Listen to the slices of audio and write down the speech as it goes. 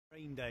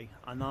Rain day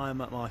and I'm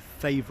at my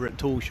favourite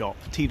tool shop,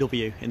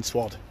 TW in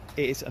Swad.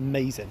 It is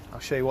amazing. I'll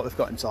show you what they've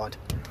got inside.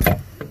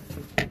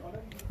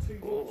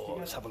 Oh,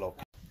 let's have a look.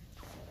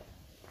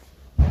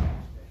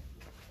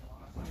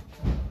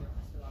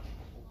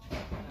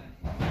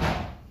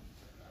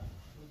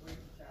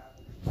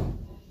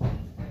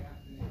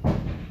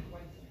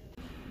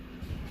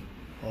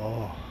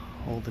 Oh,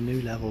 all the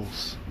new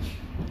levels.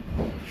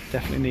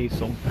 Definitely need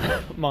some.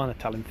 Mine are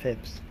telling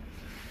fibs.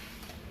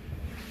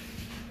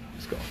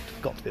 It's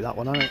got to be that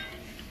one, hasn't it?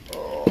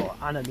 Oh,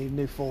 and I need a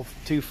new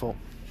 2 foot.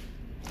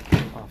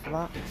 Half of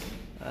that,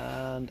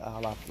 and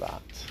I'll have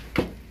that.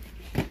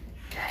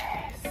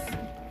 Yes!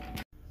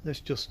 There's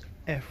just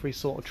every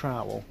sort of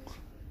trowel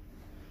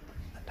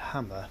and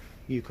hammer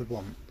you could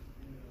want.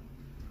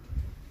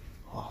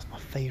 Oh, it's my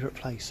favourite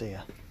place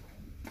here.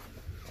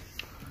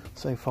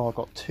 So far I've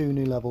got 2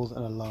 new levels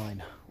and a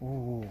line.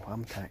 Oh,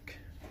 Amtech.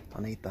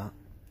 I need that.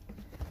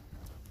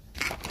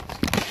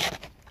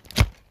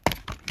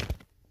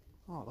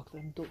 Oh, look at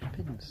them Dutch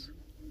pins.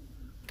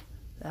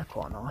 They're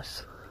quite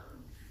nice.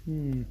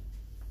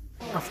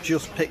 I've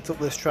just picked up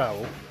this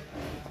trowel,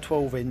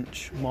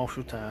 12-inch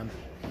Marshalltown.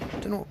 I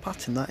don't know what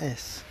pattern that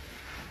is,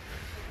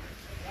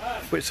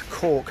 but it's a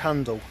cork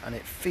handle and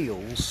it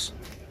feels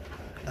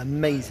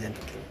amazing.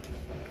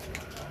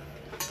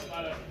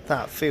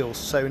 That feels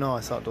so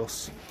nice, that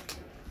does.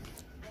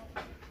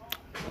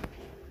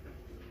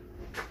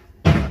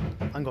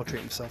 I'm going to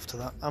treat myself to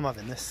that. I'm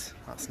having this.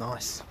 That's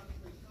nice.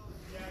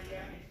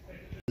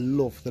 I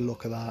love the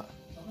look of that.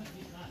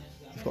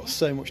 You've got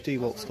so much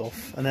DeWalt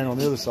stuff, and then on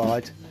the other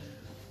side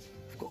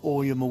you've got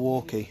all your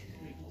Milwaukee.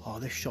 Oh,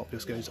 this shop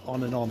just goes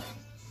on and on.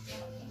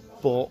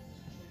 But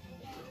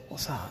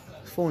what's that?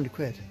 400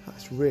 quid.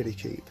 That's really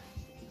cheap.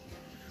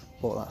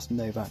 But that's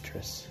no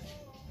mattress.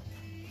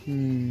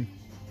 Nah,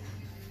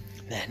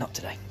 not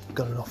today.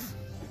 Got enough.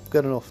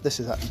 Good enough. This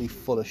is actually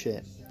full of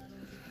shit.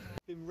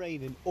 It's been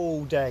raining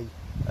all day,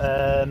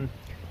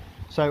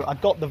 so I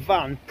got the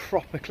van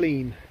proper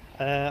clean.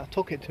 I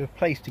took it to a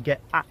place to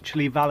get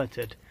actually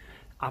valeted.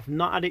 I've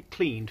not had it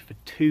cleaned for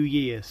 2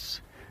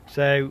 years,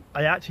 so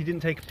I actually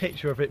didn't take a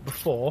picture of it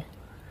before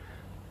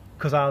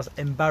because I was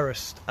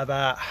embarrassed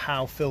about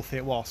how filthy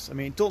it was. I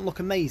mean, it don't look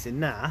amazing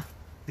now.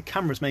 The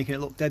camera's making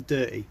it look dead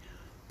dirty,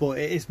 but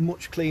it is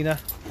much cleaner.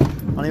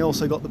 And I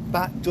also got the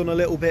back done a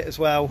little bit as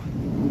well.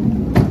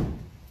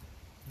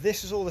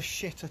 This is all the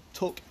shit I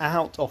took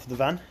out of the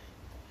van.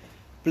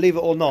 Believe it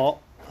or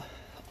not,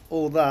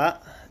 all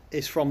that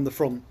is from the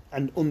front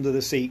and under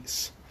the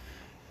seats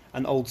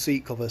and old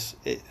seat covers.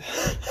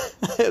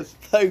 It's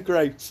so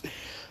gross.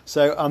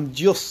 So I'm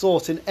just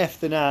sorting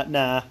everything out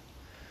now.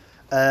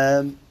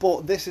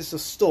 But this is the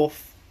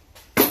stuff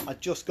I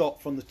just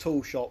got from the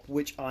tool shop,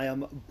 which I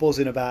am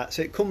buzzing about.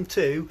 So it come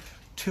to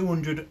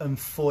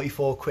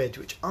 244 quid,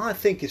 which I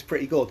think is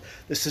pretty good.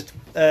 The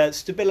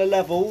Stabila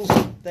levels,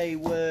 they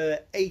were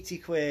 80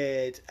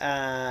 quid,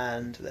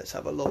 and let's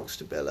have a look,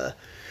 Stabila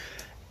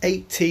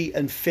 80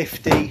 and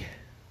 50.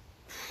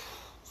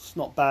 It's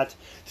not bad.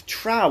 The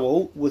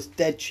trowel was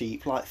dead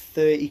cheap, like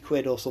 30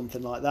 quid or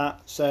something like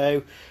that.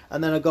 So,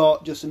 and then I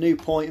got just a new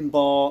pointing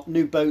bar,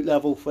 new boat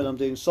level for when I'm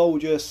doing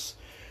soldiers,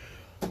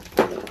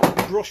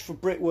 brush for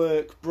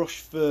brickwork,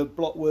 brush for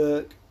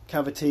blockwork,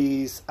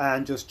 cavities,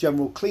 and just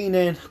general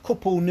cleaning. A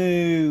couple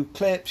new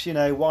clips, you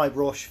know, wide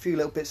brush, a few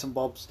little bits and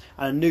bobs,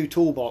 and a new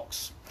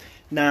toolbox.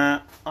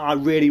 Now, I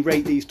really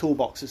rate these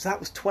toolboxes. That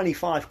was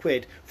 25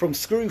 quid from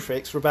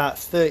Screwfix for about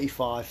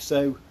 35,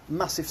 so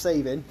massive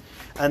saving.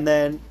 And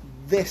then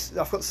this,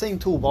 I've got the same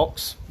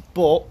toolbox,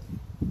 but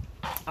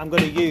I'm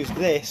going to use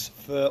this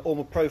for all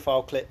my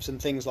profile clips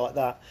and things like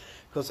that,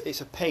 because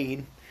it's a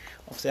pain.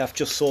 Obviously, I've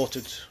just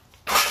sorted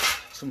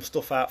some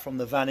stuff out from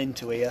the van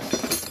into here.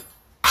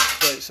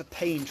 So it's a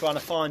pain trying to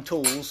find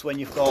tools when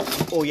you've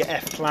got all your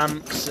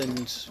F-clamps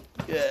and,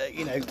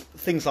 you know,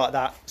 things like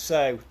that.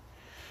 So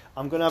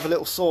I'm going to have a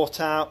little sort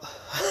out.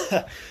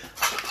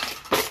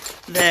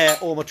 There,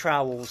 all my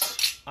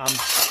trowels.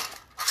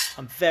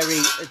 I'm very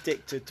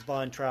addicted to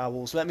buying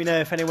trowels. Let me know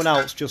if anyone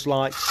else just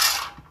likes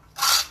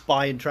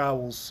buying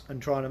trowels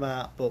and trying them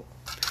out. But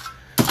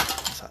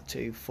what's that?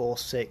 2, 4,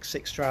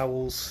 6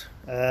 trowels.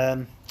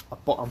 I'm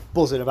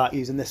buzzing about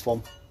using this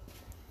one.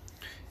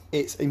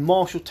 It's a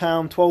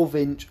Marshalltown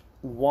 12-inch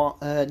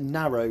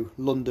narrow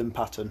London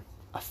pattern,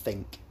 I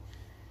think.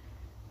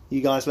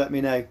 You guys let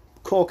me know.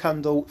 Cork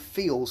handle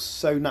feels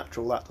so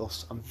natural, that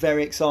does. I'm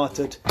very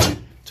excited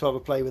to have a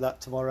play with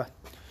that tomorrow.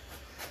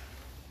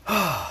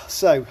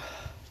 So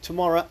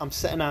tomorrow I'm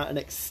setting out an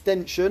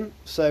extension,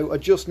 so I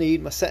just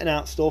need my setting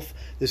out stuff.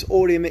 There's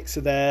already a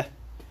mixer there.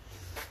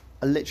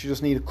 I literally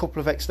just need a couple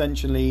of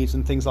extension leads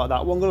and things like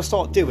that. What I'm going to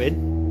start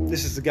doing,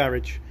 this is the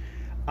garage,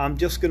 I'm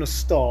just going to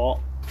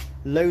start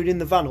loading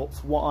the van up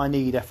for what I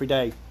need every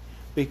day,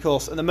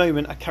 because at the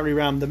moment I carry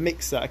around the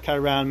mixer, I carry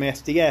around my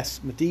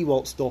SDS, my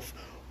DeWalt stuff,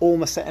 all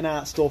my setting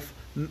out stuff,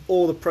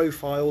 all the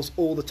profiles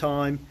all the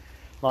time.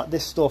 Like,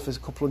 this stuff is a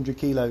couple 100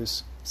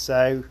 kilos,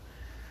 so,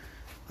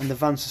 and the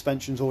van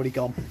suspension's already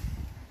gone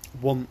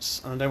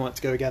once and I don't want it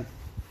to go again.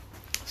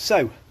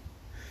 So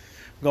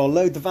I'm going to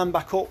load the van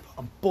back up.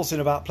 I'm buzzing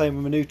about playing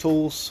with my new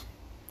tools.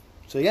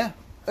 So yeah,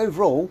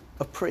 overall,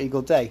 a pretty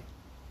good day.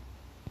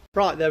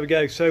 Right, there we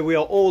go. So we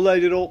are all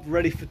loaded up,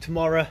 ready for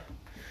tomorrow.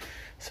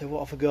 So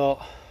what have I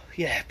got?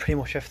 Yeah, pretty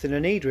much everything I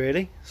need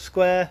really.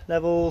 Square,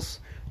 levels,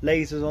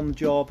 lasers on the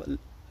job.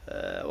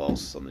 What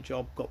else is on the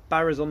job? Got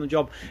barrows on the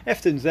job.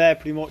 Everything's there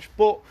pretty much.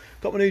 But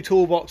got my new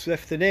toolbox with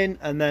everything in,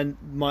 and then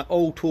my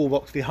old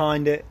toolbox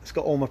behind it. It's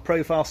got all my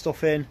profile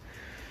stuff in.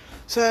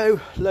 So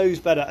loads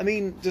better. I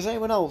mean, does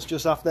anyone else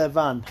just have their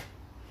van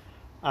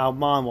how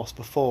mine was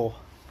before,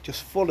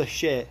 just full of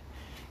shit?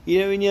 You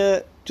know, when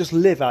you just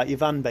live out your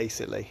van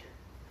basically,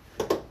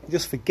 you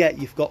just forget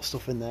you've got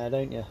stuff in there,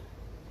 don't you?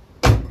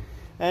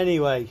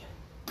 Anyway,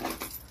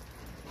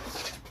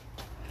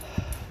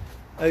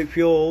 hope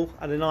you all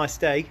had a nice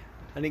day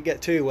and didn't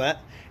get too wet.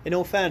 In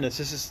all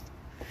fairness,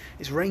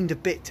 it's rained a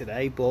bit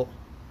today, but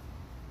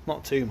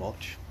not too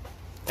much.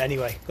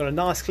 Anyway, got a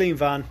nice clean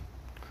van,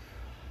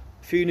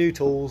 a few new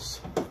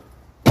tools,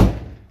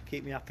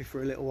 keep me happy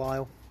for a little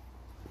while.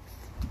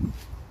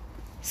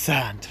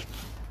 Sand.